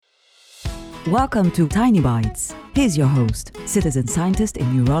Welcome to Tiny Bites. Here's your host, citizen scientist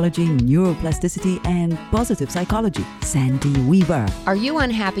in neurology, neuroplasticity, and positive psychology, Sandy Weaver. Are you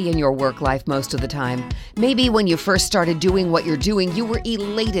unhappy in your work life most of the time? Maybe when you first started doing what you're doing, you were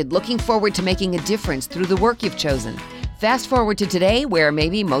elated, looking forward to making a difference through the work you've chosen. Fast forward to today, where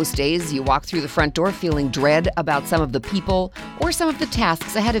maybe most days you walk through the front door feeling dread about some of the people or some of the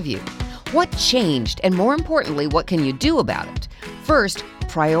tasks ahead of you. What changed, and more importantly, what can you do about it? First,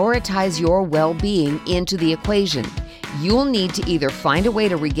 prioritize your well-being into the equation. You'll need to either find a way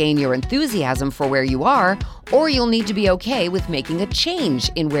to regain your enthusiasm for where you are, or you'll need to be okay with making a change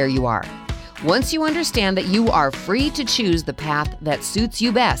in where you are. Once you understand that you are free to choose the path that suits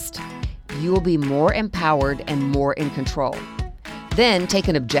you best, you will be more empowered and more in control. Then take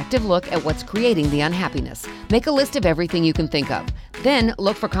an objective look at what's creating the unhappiness. Make a list of everything you can think of. Then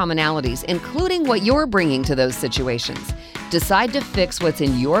look for commonalities, including what you're bringing to those situations. Decide to fix what's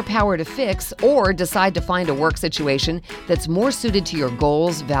in your power to fix, or decide to find a work situation that's more suited to your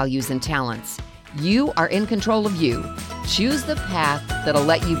goals, values, and talents. You are in control of you. Choose the path that'll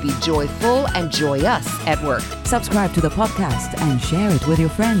let you be joyful and joyous at work. Subscribe to the podcast and share it with your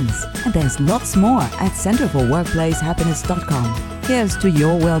friends. And there's lots more at centerforworkplacehappiness.com. Here's to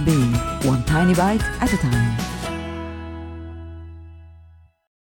your well-being, one tiny bite at a time.